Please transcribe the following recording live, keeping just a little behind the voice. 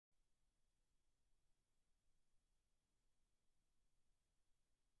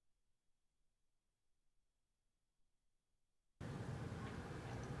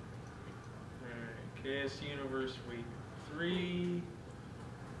JS Universe Week 3.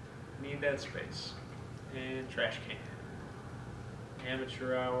 Need that space. And trash can.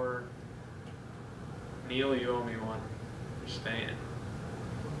 Amateur hour. Neil, you owe me one. You're staying.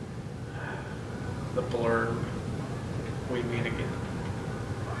 The blurb. We meet again.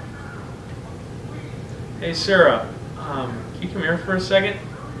 Hey Sarah, can you come here for a second?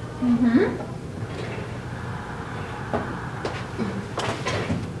 Mm-hmm.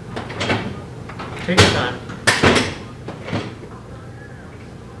 Take your time.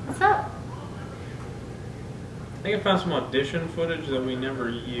 What's up? I think I found some audition footage that we never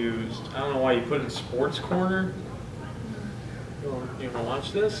used. I don't know why you put it in Sports Corner. You want to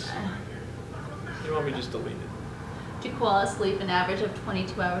watch this? You want me to just delete it? Do koalas sleep an average of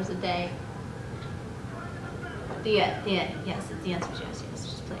 22 hours a day? Yes, the answer is yes.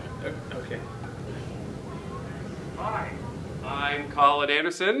 Just play it. Okay. Hi, I'm Colin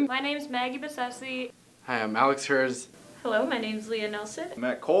Anderson. My name's Maggie Bassessi. Hi, I'm Alex Hers. Hello, my name's Leah Nelson.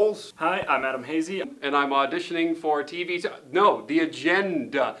 Matt Coles. Hi, I'm Adam Hazy. And I'm auditioning for TV. No, the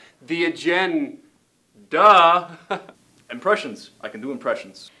agenda. The agenda. Impressions. I can do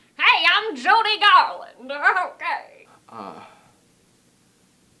impressions. Hey, I'm Jody Garland. Okay.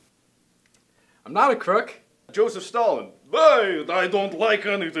 I'm not a crook. Joseph Stalin. Hey, I don't like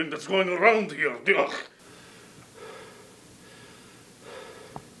anything that's going around here. Ugh.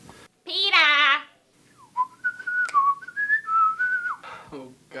 Peter.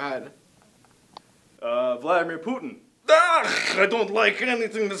 Oh, God. Vladimir Putin. Ugh, I don't like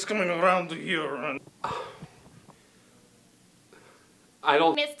anything that's coming around here. I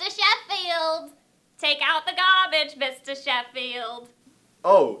don't. Mr. Sheffield. Take out the garbage, Mr. Sheffield.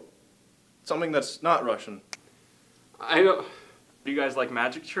 Oh, something that's not Russian. I don't. Do you guys like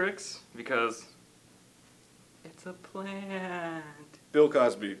magic tricks? Because it's a plant. Bill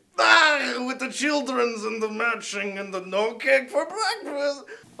Cosby. Ah, with the children's and the matching and the no cake for breakfast.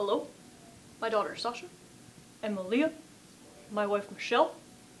 Hello, my daughter Sasha, and Malia, my wife Michelle.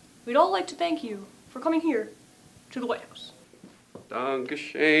 We'd all like to thank you for coming here to the White House.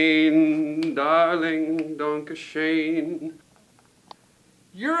 Dankeschön, darling, Dankeschön.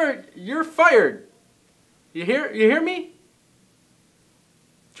 You're fired. You hear me?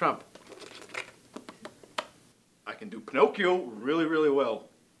 Trump. I can do Pinocchio really, really well.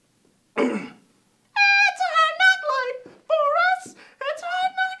 It's a hard knock life for us. It's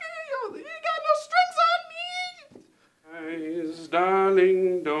hard knock. You got no strings on me. Guys,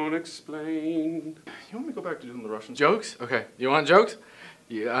 darling, don't explain. You want me to go back to doing the Russians? Jokes? Okay. You want jokes?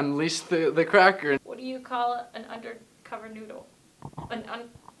 You unleash the cracker. What do you call an undercover noodle?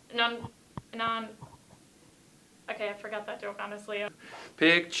 Okay, I forgot that joke, honestly.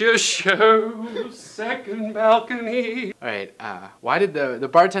 Picture show, second balcony. All right. Why did the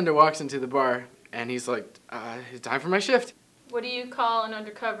bartender walks into the bar and he's like, it's time for my shift. What do you call an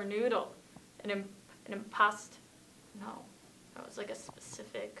undercover noodle? An impost? No, that was like a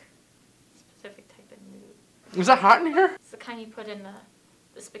specific type of noodle. Was that hot in here? It's the kind you put in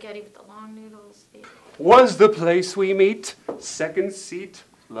the spaghetti with the long noodles. Was the place we meet, second seat,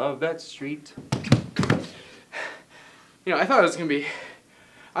 love that street. You know, I thought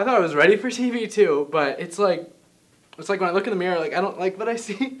it was ready for TV too, but it's like when I look in the mirror, like I don't like what I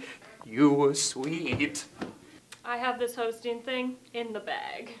see. You were sweet. I have this hosting thing in the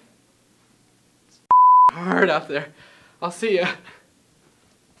bag. It's hard out there. I'll see ya.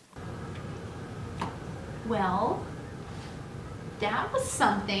 Well, that was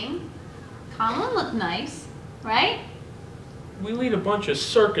something. Colin looked nice, right? We lead a bunch of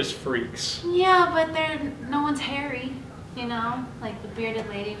circus freaks. Yeah, but no one's hairy, you know? Like the bearded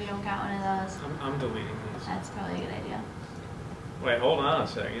lady, we don't got one of those. I'm deleting these. That's probably a good idea. Wait, hold on a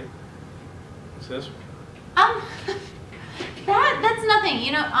second. What's this? That's nothing.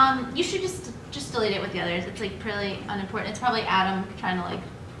 You know, you should just delete it with the others. It's like pretty unimportant. It's probably Adam trying to like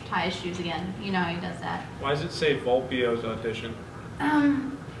tie his shoes again. You know how he does that. Why does it say Volpio's audition?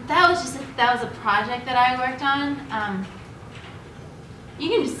 That was a project that I worked on. You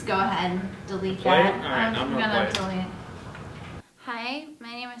can just go ahead and delete Play that. it? All right, I'm gonna play it. delete. Hi,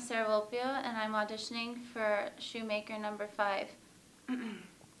 my name is Sarah Volpio, and I'm auditioning for Shoemaker number 5. I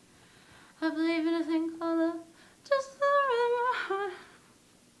believe in a thing called love, just the rhythm of my heart.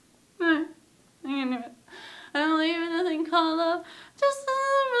 I can do it. I believe in a thing called love, just the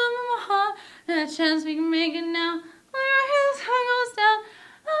rhythm of my heart. And a chance we can make it now. When our head goes down,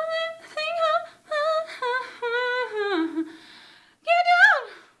 I believe in a thing called get down.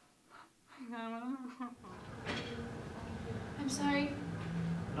 I'm sorry.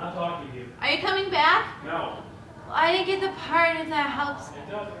 Not talking to you. Are you coming back? No. I I didn't get the part if that helps.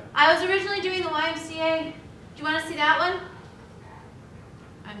 I was originally doing the YMCA. Do you want to see that one?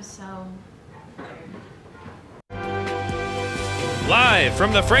 I'm so... Live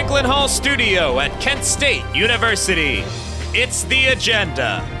from the Franklin Hall studio at Kent State University, it's The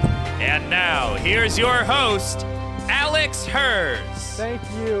Agenda. And now, here's your host, Alex Hers. Thank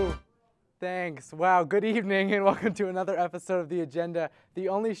you. Thanks. Wow, good evening and welcome to another episode of The Agenda, the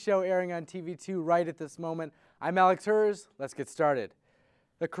only show airing on TV2 right at this moment. I'm Alex Hers. Let's get started.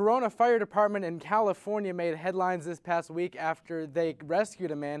 The Corona Fire Department in California made headlines this past week after they rescued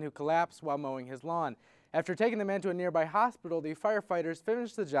a man who collapsed while mowing his lawn. After taking the man to a nearby hospital, the firefighters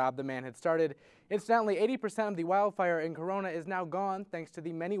finished the job the man had started. Incidentally, 80% of the wildfire in Corona is now gone thanks to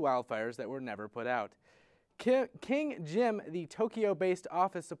the many wildfires that were never put out. King Jim, the Tokyo-based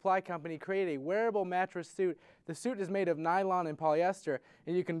office supply company, created a wearable mattress suit. The suit is made of nylon and polyester,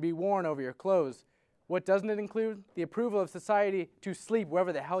 and you can be worn over your clothes. What doesn't it include? The approval of society to sleep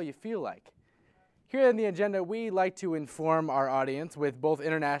wherever the hell you feel like. Here in The Agenda, we like to inform our audience with both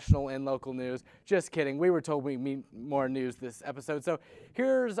international and local news. Just kidding, we were told we need more news this episode. So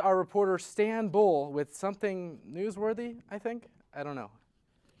here's our reporter Stan Bull with something newsworthy, I think? I don't know.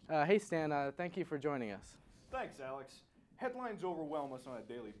 Hey Stan, thank you for joining us. Thanks, Alex. Headlines overwhelm us on a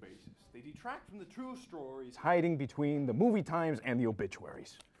daily basis. They detract from the true stories hiding between the movie times and the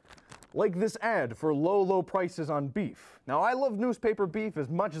obituaries. Like this ad for low prices on beef. Now, I love newspaper beef as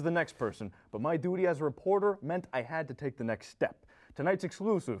much as the next person, but my duty as a reporter meant I had to take the next step. Tonight's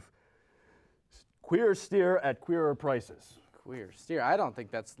exclusive, queer steer at queerer prices. Queer steer? I don't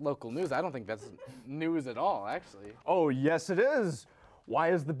think that's local news. I don't think that's news at all, actually. Oh, yes it is.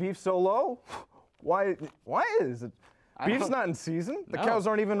 Why is the beef so low? Why is it? Beef's not in season. The cows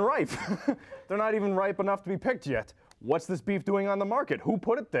aren't even ripe. They're not even ripe enough to be picked yet. What's this beef doing on the market? Who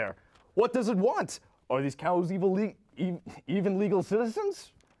put it there? What does it want? Are these cows even legal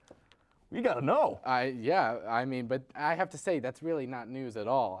citizens? We gotta know. Yeah, I mean, but I have to say, that's really not news at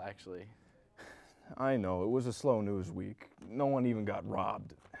all, actually. I know, it was a slow news week. No one even got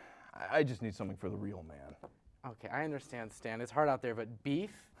robbed. I just need something for the real man. Okay, I understand, Stan. It's hard out there, but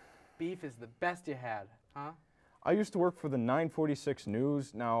beef? Beef is the best you had, huh? I used to work for the 946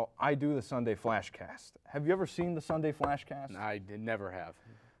 News. Now, I do the Sunday Flashcast. Have you ever seen the Sunday Flashcast? I never have.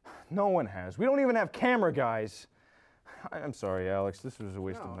 No one has. We don't even have camera guys. I'm sorry, Alex. This was a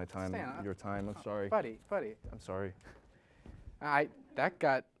waste of my time, Stan, your time. I'm sorry. Buddy. I'm sorry. That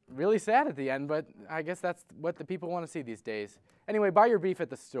got really sad at the end, but I guess that's what the people want to see these days. Anyway, buy your beef at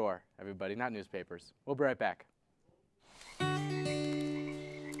the store, everybody, not newspapers. We'll be right back.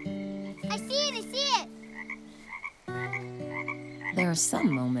 I see it! There are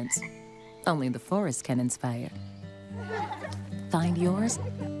some moments only the forest can inspire. Find yours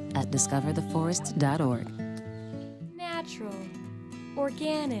at discovertheforest.org. Natural,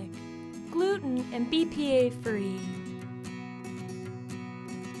 organic, gluten and BPA free.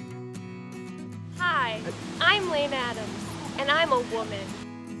 Hi, I'm Lane Adams, and I'm a woman.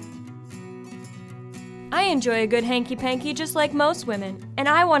 I enjoy a good hanky-panky just like most women, and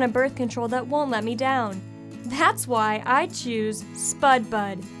I want a birth control that won't let me down. That's why I choose Spud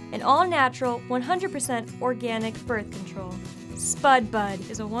Bud, an all-natural, 100% organic birth control. Spud Bud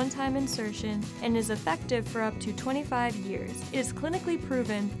is a one-time insertion and is effective for up to 25 years. It is clinically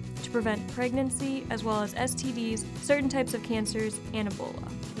proven to prevent pregnancy as well as STDs, certain types of cancers, and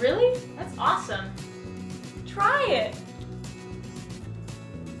Ebola. Really? That's awesome. Try it.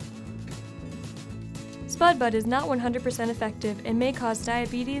 Spud Bud is not 100% effective and may cause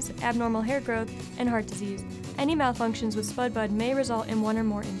diabetes, abnormal hair growth, and heart disease. Any malfunctions with Spud Bud may result in one or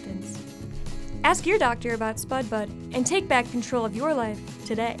more infants. Ask your doctor about Spud Bud and take back control of your life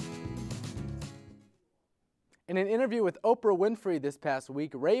today. In an interview with Oprah Winfrey this past week,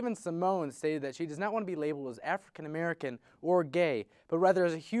 Raven Simone stated that she does not want to be labeled as African American or gay, but rather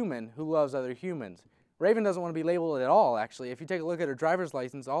as a human who loves other humans. Raven doesn't want to be labeled at all, actually. If you take a look at her driver's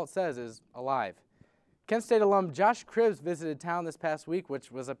license, all it says is alive. Kent State alum Josh Cribbs visited town this past week,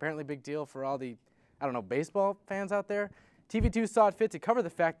 which was apparently a big deal for all the, baseball fans out there. TV2 saw it fit to cover the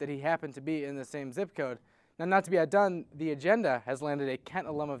fact that he happened to be in the same zip code. Now, not to be outdone, The Agenda has landed a Kent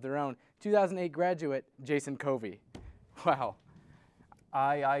alum of their own, 2008 graduate Jason Covey. Wow.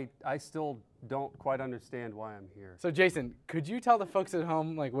 I still don't quite understand why I'm here. So, Jason, could you tell the folks at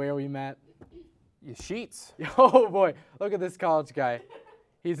home, where we met? Your sheets. Oh, boy. Look at this college guy.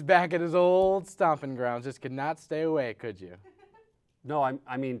 He's back at his old stomping grounds. Just could not stay away, could you? No,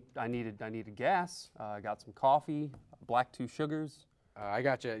 I needed gas. I got some coffee, black 2 sugars. I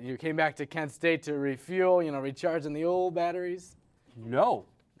got you. You came back to Kent State to refuel, recharging the old batteries? No.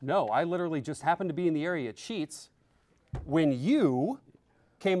 I literally just happened to be in the area at Sheets. when you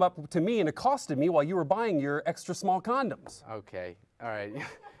came up to me and accosted me while you were buying your extra small condoms. Okay, all right.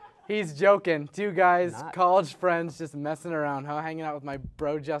 He's joking. Two guys, college friends, just messing around, huh? Hanging out with my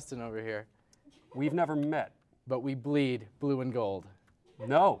bro Justin over here. We've never met. But we bleed blue and gold.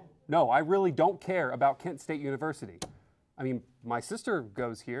 No, I really don't care about Kent State University. I mean, my sister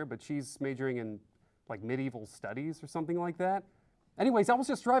goes here, but she's majoring in like medieval studies or something like that. Anyways, I was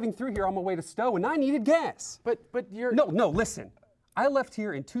just driving through here on my way to Stowe and I needed gas. But you're... No, listen. I left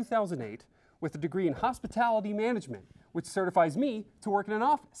here in 2008 with a degree in hospitality management, which certifies me to work in an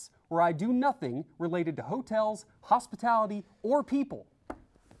office where I do nothing related to hotels, hospitality, or people.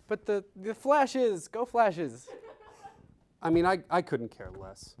 But the Flashes, go Flashes. I mean, I couldn't care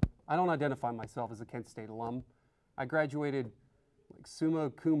less. I don't identify myself as a Kent State alum. I graduated like summa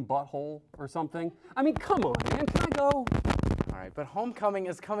cum butthole or something. I mean, come on, man, can I go? All right, but homecoming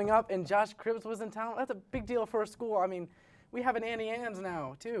is coming up and Josh Cribbs was in town. That's a big deal for a school. I mean, we have an Annie Ann's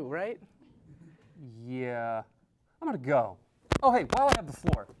now, too, right? Yeah, I'm gonna go. Oh, hey, while I have the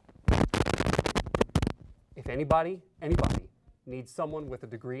floor, if anybody needs someone with a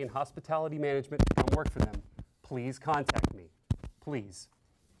degree in hospitality management to come work for them, please contact me. Please.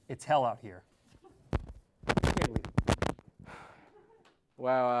 It's hell out here. I can't leave.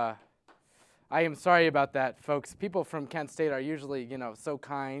 Well, I am sorry about that, folks. People from Kent State are usually, so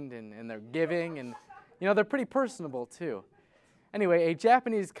kind and they're giving and, they're pretty personable, too. Anyway, a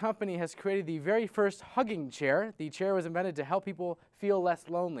Japanese company has created the very first hugging chair. The chair was invented to help people feel less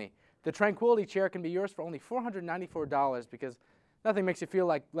lonely. The Tranquility chair can be yours for only $494 because nothing makes you feel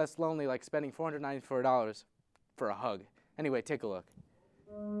less lonely like spending $494 for a hug. Anyway, take a look.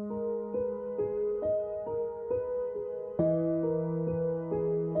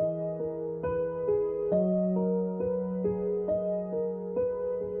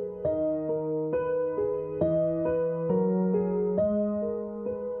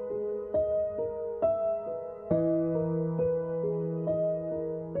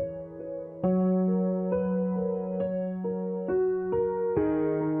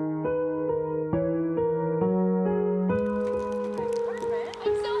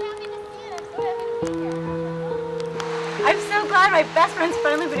 I'm so glad my best friend's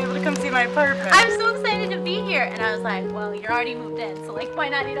finally been able to come see my apartment. I'm so excited to be here. And I was like, well, you're already moved in, so why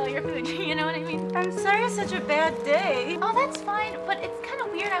not eat all your food? You know what I mean? I'm sorry it's such a bad day. Oh, that's fine, but it's kind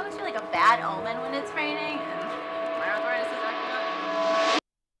of weird. I always feel like a bad omen when it's raining. And my arthritis is acting up.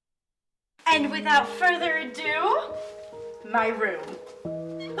 And without further ado, my room.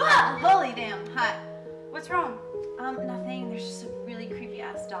 Ah, holy damn, hot. What's wrong? Nothing. There's just a really creepy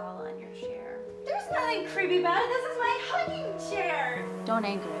ass doll on your chair. There's nothing creepy about it. This is my hugging chair. Don't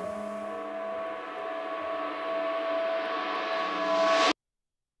anger it.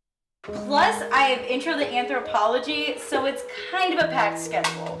 Plus, I have intro to anthropology, so it's kind of a packed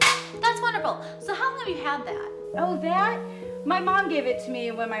schedule. That's wonderful. So how long have you had that? Oh, that? My mom gave it to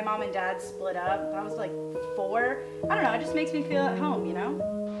me when my mom and dad split up. I was like 4. I don't know, it just makes me feel at home,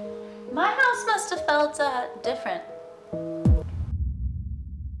 My house must have felt different.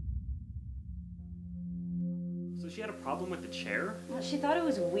 So she had a problem with the chair? Well, she thought it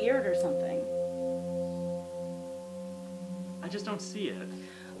was weird or something. I just don't see it.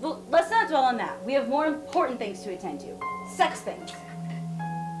 Well, let's not dwell on that. We have more important things to attend to. Sex things.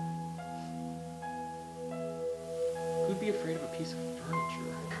 Who'd be afraid of a piece of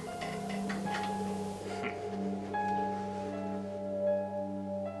furniture?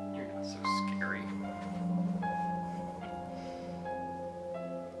 You're not so scary.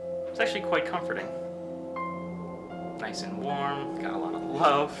 It's actually quite comforting. Nice and warm, got a lot of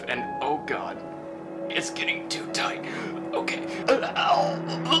love, and oh god, it's getting too tight. Okay.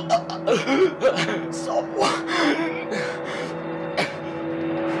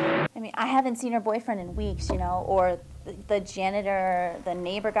 I mean, I haven't seen her boyfriend in weeks, or the janitor, the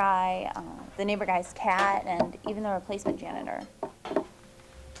neighbor guy, the neighbor guy's cat, and even the replacement janitor.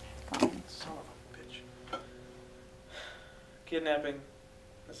 Gone. Son of a bitch. Kidnapping.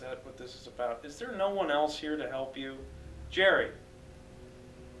 Is that what this is about? Is there no one else here to help you? Jerry.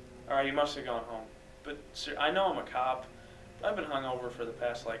 Alright, you must have gone home. But sir, I know I'm a cop. I've been hungover for the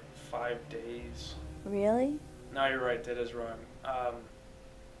past 5 days. Really? No, you're right, that is wrong.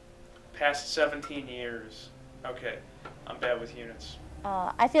 Past 17 years. Okay, I'm bad with units.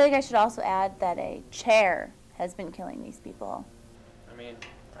 I feel like I should also add that a chair has been killing these people. I mean,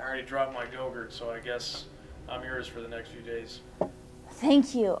 I already dropped my Go-Gurt, so I guess I'm yours for the next few days.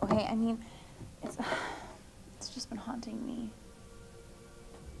 Thank you. Okay, I mean, it's just been haunting me.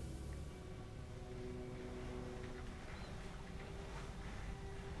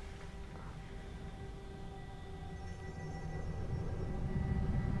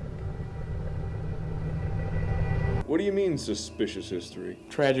 What do you mean, suspicious history?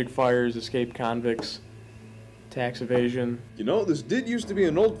 Tragic fires, escaped convicts, tax evasion. You know, this did used to be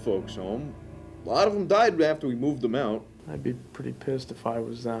an old folks' home. A lot of them died after we moved them out. I'd be pretty pissed if I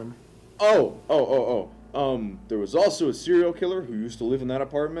was them. There was also a serial killer who used to live in that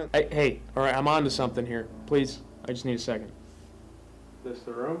apartment. Hey, all right, I'm on to something here. Please, I just need a second. This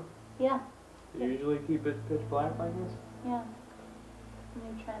the room? Yeah. Do you usually keep it pitch black like this? Yeah.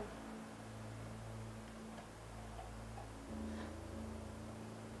 New trend.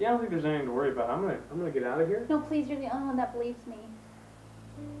 Yeah, I don't think there's anything to worry about. I'm gonna get out of here. No, please, you're the only one that believes me.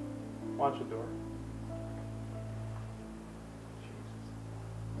 Watch the door.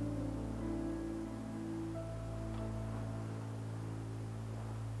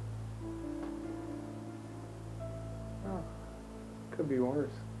 Oh, could be worse.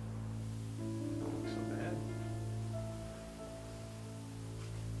 Don't look so bad.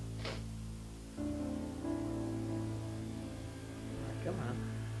 Alright, come on.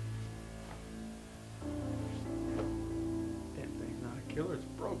 Damn thing's not a killer, it's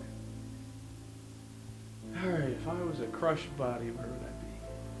broken. Alright, if I was a crushed body, where would I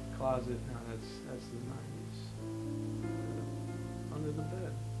be? Closet? No, that's the 90s. Under the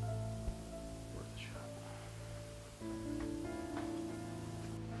bed. Worth a shot.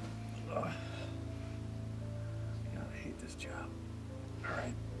 Ugh. God, I hate this job.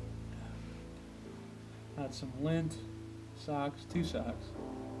 Alright. Got some lint, socks, 2 socks.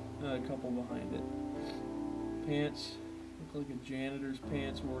 A couple behind it. Pants, look like a janitor's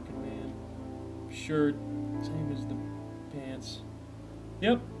pants, working man. Shirt, same as the pants.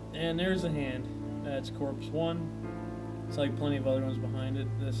 Yep, and there's a hand. That's corpse 1. It's like plenty of other ones behind it.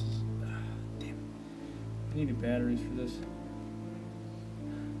 This is... damn it. I need new batteries for this.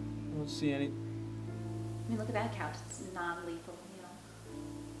 I don't see any... I mean, look at that couch. It's non-lethal, you know.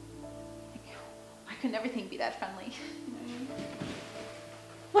 Like, why couldn't everything be that friendly?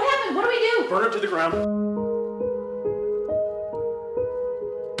 What happened? What do we do? Burn it to the ground.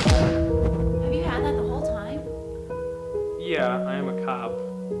 Have you had that the whole time? Yeah, I am a cop.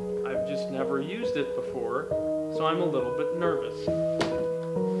 I've just never used it before, so I'm a little bit nervous.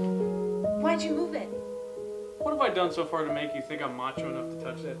 Why'd you move it? What have I done so far to make you think I'm macho enough to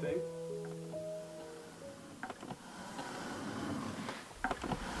touch that thing?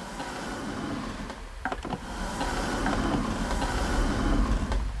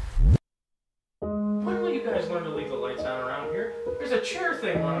 When will you guys learn to leave the lights on around here? There's a chair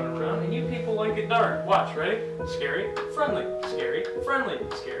thing running around, and you people like it dark. Watch, ready? Scary, friendly, scary, friendly,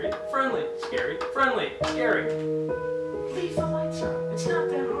 scary, friendly, scary, friendly, scary. Leave the lights on. It's not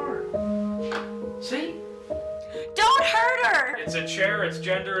that hard. See? Don't hurt her! It's a chair, its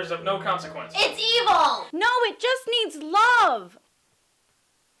gender is of no consequence. It's evil! No, it just needs love!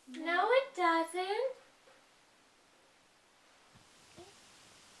 No, it doesn't.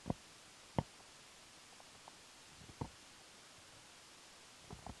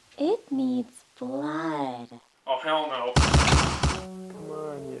 It needs blood. Oh, hell no. Come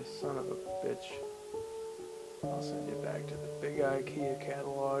on, you son of a bitch. I'll send you back to the big IKEA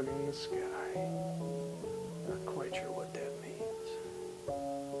catalog in the sky. Not quite sure what that means.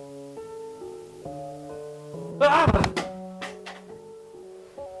 Ah!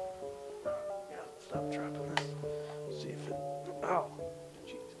 Yeah, stop dropping this. See if it... Ow.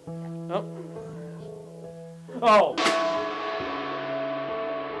 Jeez. Oh. Oh!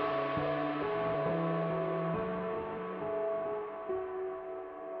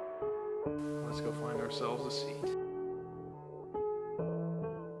 Let's go find ourselves a seat.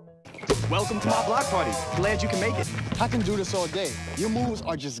 Welcome to my block party. Glad you can make it. I can do this all day. Your moves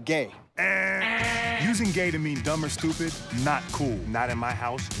are just gay. Using gay to mean dumb or stupid, not cool. Not in my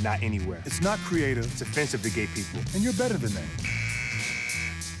house, not anywhere. It's not creative, it's offensive to gay people. And you're better than that.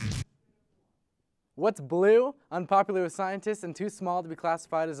 What's blue, unpopular with scientists, and too small to be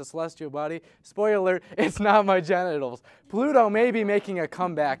classified as a celestial body? Spoiler alert, it's not my genitals. Pluto may be making a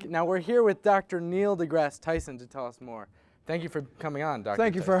comeback. Now we're here with Dr. Neil deGrasse Tyson to tell us more. Thank you for coming on, Dr.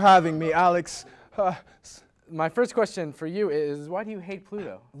 Thank you for having me, Alex. My first question for you is, why do you hate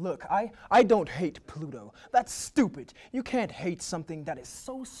Pluto? Look, I don't hate Pluto. That's stupid. You can't hate something that is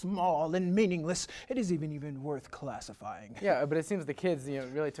so small and meaningless, it isn't even worth classifying. Yeah, but it seems the kids,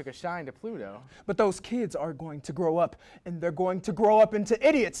 really took a shine to Pluto. But those kids are going to grow up, and they're going to grow up into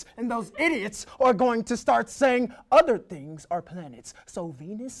idiots, and those idiots are going to start saying other things are planets. So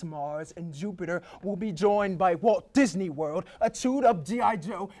Venus, Mars, and Jupiter will be joined by Walt Disney World, a chewed-up G.I.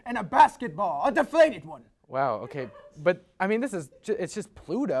 Joe, and a basketball, a deflated one. Wow, okay, but I mean, it's just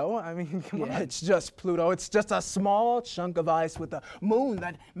Pluto. I mean, come on. It's just Pluto. It's just a small chunk of ice with a moon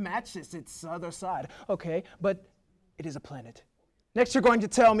that matches its other side. Okay, but it is a planet. Next, you're going to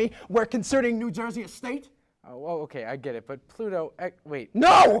tell me we're considering New Jersey a state? Oh, well, okay, I get it, but Pluto, wait.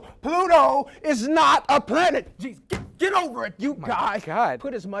 No! Pluto is not a planet! Jeez, get over it, you My guys. God.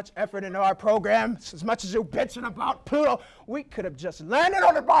 Put as much effort into our program, as much as you're bitching about Pluto. We could have just landed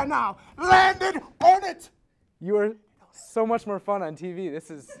on it by now. Landed on it! You are so much more fun on TV. This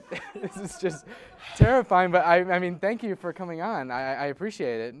is this is just terrifying, but I mean, thank you for coming on. I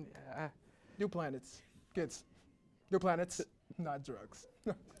appreciate it. New planets, kids. New planets, not drugs.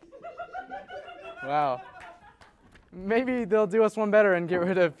 Wow. Maybe they'll do us one better and get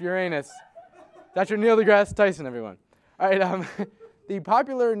rid of Uranus. Dr. Neil deGrasse Tyson, everyone. All right, the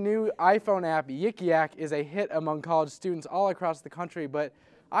popular new iPhone app, Yik Yak, is a hit among college students all across the country, but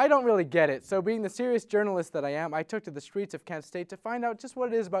I don't really get it. So being the serious journalist that I am, I took to the streets of Kent State to find out just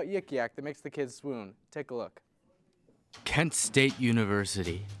what it is about Yik Yak that makes the kids swoon. Take a look. Kent State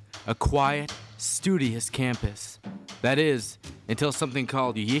University, a quiet, studious campus. That is, until something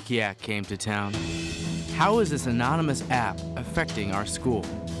called Yik Yak came to town. How is this anonymous app affecting our school?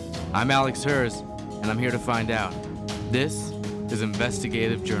 I'm Alex Hers, and I'm here to find out. This is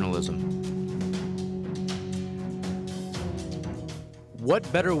investigative journalism.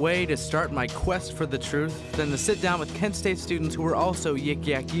 What better way to start my quest for the truth than to sit down with Kent State students who were also Yik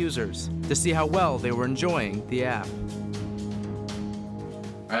Yak users to see how well they were enjoying the app.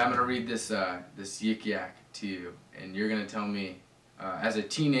 All right, I'm gonna read this Yik Yak to you, and you're gonna tell me, as a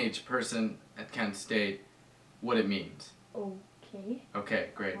teenage person at Kent State, what it means. Okay. Okay,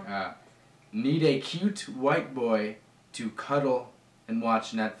 great. Need a cute white boy to cuddle and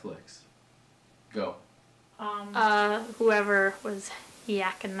watch Netflix. Go. Whoever was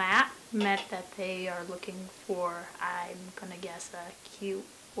yakking that meant that they are looking for, I'm gonna guess, a cute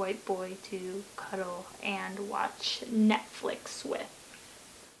white boy to cuddle and watch Netflix with.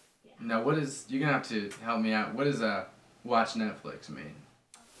 Now, what is, you're gonna have to help me out. What does watch Netflix mean?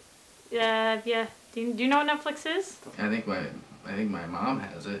 Yeah. Do you know what Netflix is? I think my mom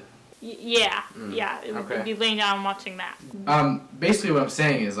has it. Yeah. It would Okay. be laying down and watching that. Basically what I'm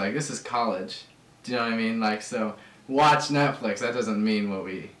saying is, like, this is college. Do you know what I mean? Like, so watch Netflix, that doesn't mean what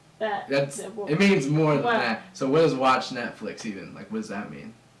we... it means more than that. So what does watch Netflix even? Like, what does that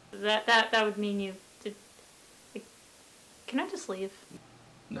mean? That would mean you did... Like, can I just leave?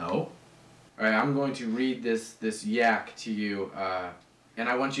 No. Alright, I'm going to read this yak to you, and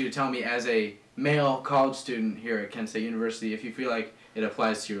I want you to tell me, as a male college student here at Kent State University, if you feel like it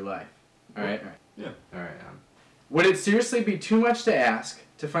applies to your life. Alright? Yeah. Alright. Would it seriously be too much to ask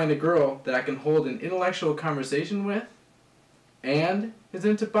to find a girl that I can hold an intellectual conversation with and is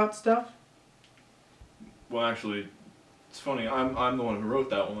into butt stuff? Well, actually, it's funny. I'm the one who wrote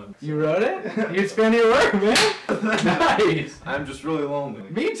that one. You wrote it? You expand your work, man. Nice. I'm just really lonely.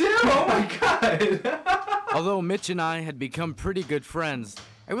 Me too. Oh my god. Although Mitch and I had become pretty good friends,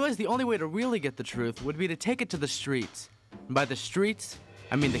 I realized the only way to really get the truth would be to take it to the streets. And by the streets,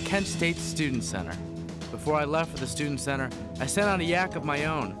 I mean the Kent State Student Center. Before I left for the Student Center, I sent out a yak of my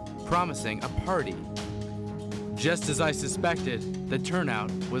own, promising a party. Just as I suspected, the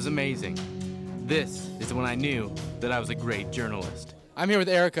turnout was amazing. This is when I knew that I was a great journalist. I'm here with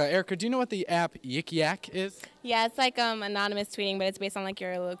Erica. Erica, do you know what the app Yik Yak is? Yeah, it's like anonymous tweeting, but it's based on like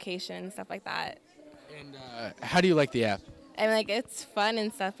your location and stuff like that. And how do you like the app? I mean, like, it's fun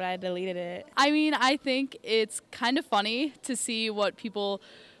and stuff, but I deleted it. I mean, I think it's kind of funny to see what people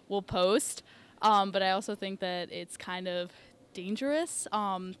will post, but I also think that it's kind of dangerous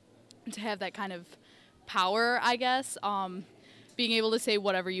to have that kind of power, I guess, being able to say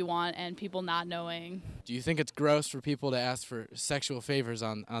whatever you want and people not knowing. Do you think it's gross for people to ask for sexual favors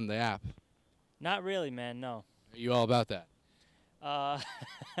on the app? Not really, man, no. Are you all about that?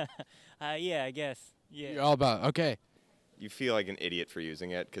 Yeah, I guess. Yeah. You're all about, okay. You feel like an idiot for using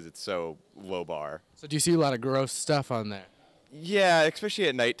it because it's so low bar. So do you see a lot of gross stuff on there? Yeah, especially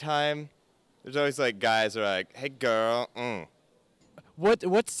at nighttime. There's always like guys who are like, hey girl,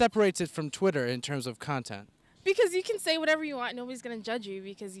 What separates it from Twitter in terms of content? Because you can say whatever you want. Nobody's going to judge you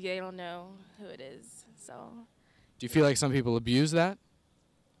because they don't know who it is. So. Do you feel like some people abuse that?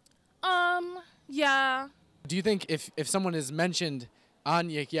 Yeah. Do you think if someone is mentioned on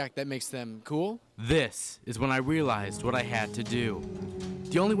Yik Yak, that makes them cool? This is when I realized what I had to do.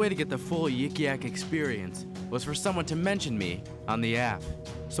 The only way to get the full Yik Yak experience was for someone to mention me on the app.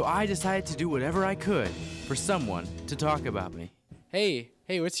 So I decided to do whatever I could for someone to talk about me. Hey,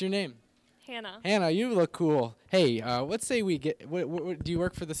 what's your name? Hannah. Hannah, you look cool. Hey, let's say we get, what, do you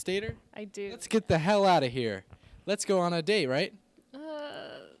work for the Stater? I do. Let's get the hell out of here. Let's go on a date, right?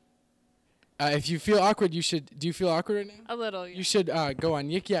 If you feel awkward, you should, do you feel awkward right now? A little, yeah. You should go on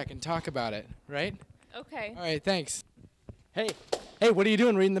Yik Yak and talk about it, right? Okay. All right, thanks. Hey, what are you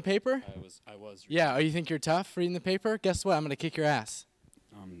doing, reading the paper? I was. Yeah, oh, you think you're tough reading the paper? Guess what? I'm gonna kick your ass.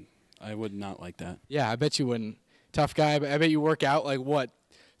 I would not like that. Yeah, I bet you wouldn't. Tough guy, but I bet you work out like what,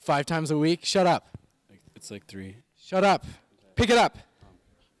 5 times a week? Shut up. It's like 3. Shut up. Pick it up.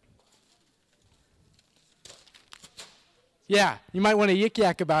 Yeah, you might want to Yik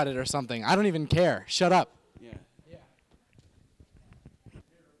Yak about it or something. I don't even care. Shut up. Yeah.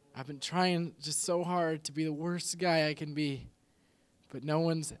 I've been trying just so hard to be the worst guy I can be, but no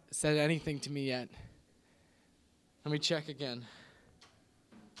one's said anything to me yet. Let me check again.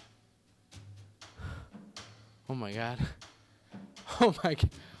 Oh my God. Oh my God.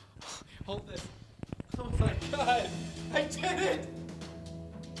 Hold this. Oh my God. I did it!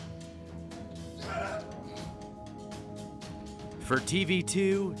 For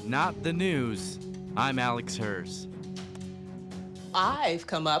TV2, Not the News, I'm Alex Hers. I've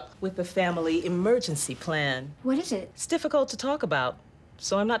come up with the family emergency plan. What is it? It's difficult to talk about,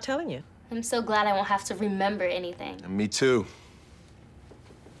 so I'm not telling you. I'm so glad I won't have to remember anything. Me too.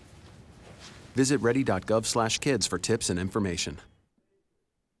 Visit ready.gov/kids for tips and information.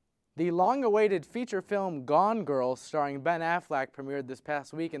 The long-awaited feature film Gone Girl, starring Ben Affleck, premiered this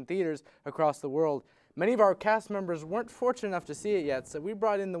past week in theaters across the world. Many of our cast members weren't fortunate enough to see it yet, so we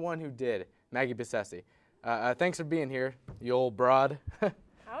brought in the one who did, Maggie Bissessi. Thanks for being here, you old broad.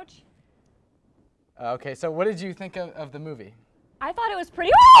 Ouch. Okay, so what did you think of the movie? I thought it was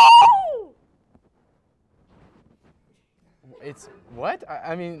pretty. It's what?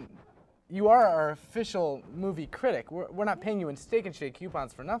 I mean, you are our official movie critic. We're not paying you in Steak and Shake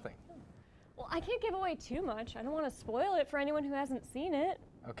coupons for nothing. Well, I can't give away too much. I don't want to spoil it for anyone who hasn't seen it.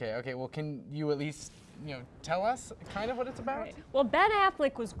 Okay, well, can you at least, tell us kind of what it's about? Right. Well, Ben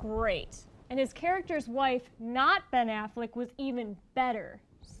Affleck was great. And his character's wife, not Ben Affleck, was even better.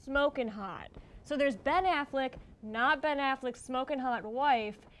 Smoking hot. So there's Ben Affleck, not Ben Affleck's smoking hot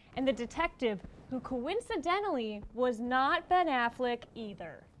wife, and the detective, who coincidentally was not Ben Affleck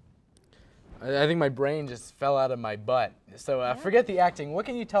either. I think my brain just fell out of my butt. So forget the acting. What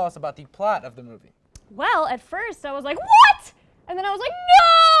can you tell us about the plot of the movie? Well, at first I was like, what? And then I was like,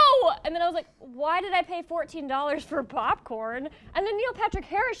 no! And then I was like, why did I pay $14 for popcorn? And then Neil Patrick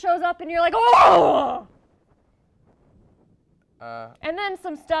Harris shows up and you're like, oh! And then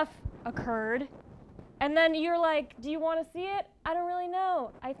some stuff occurred. And then you're like, do you want to see it? I don't really know.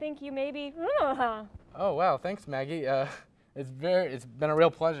 I think you maybe. Oh, wow. Thanks, Maggie. It's been a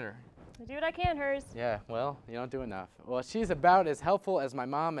real pleasure. I do what I can, Hers. Yeah, well, you don't do enough. Well, she's about as helpful as my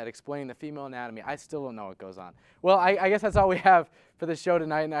mom at explaining the female anatomy. I still don't know what goes on. Well, I guess that's all we have for the show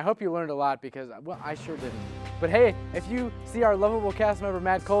tonight, and I hope you learned a lot because, well, I sure didn't. But hey, if you see our lovable cast member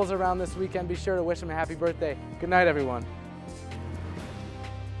Matt Coles around this weekend, be sure to wish him a happy birthday. Good night, everyone.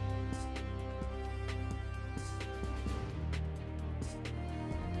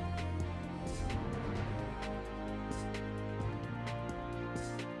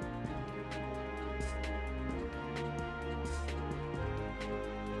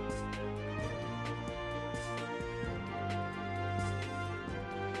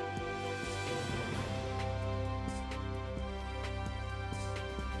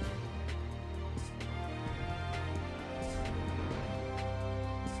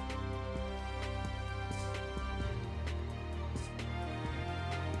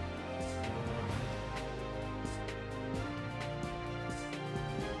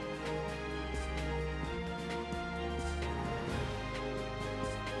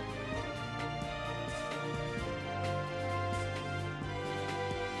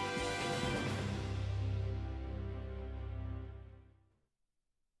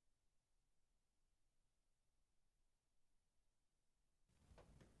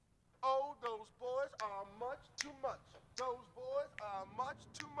 Oh, those boys are much too much. Those boys are much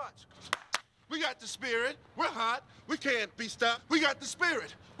too much. We got the spirit. We're hot. We can't be stopped. We got the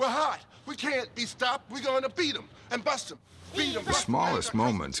spirit. We're hot. We can't be stopped. We're going to beat them and bust them. Beat them. The smallest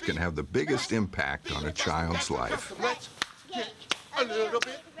moments can have the biggest impact on a child's life. Let's get a little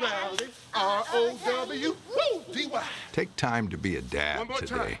bit rowdy. R-O-W-D-Y. Take time to be a dad One more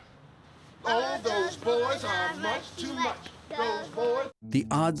today. time. Oh, those boys are much too much. Those boys. The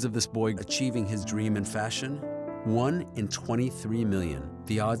odds of this boy achieving his dream in fashion? 1 in 23 million.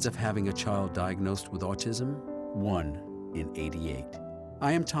 The odds of having a child diagnosed with autism? 1 in 88.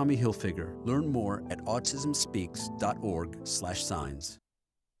 I am Tommy Hilfiger. Learn more at autismspeaks.org/signs.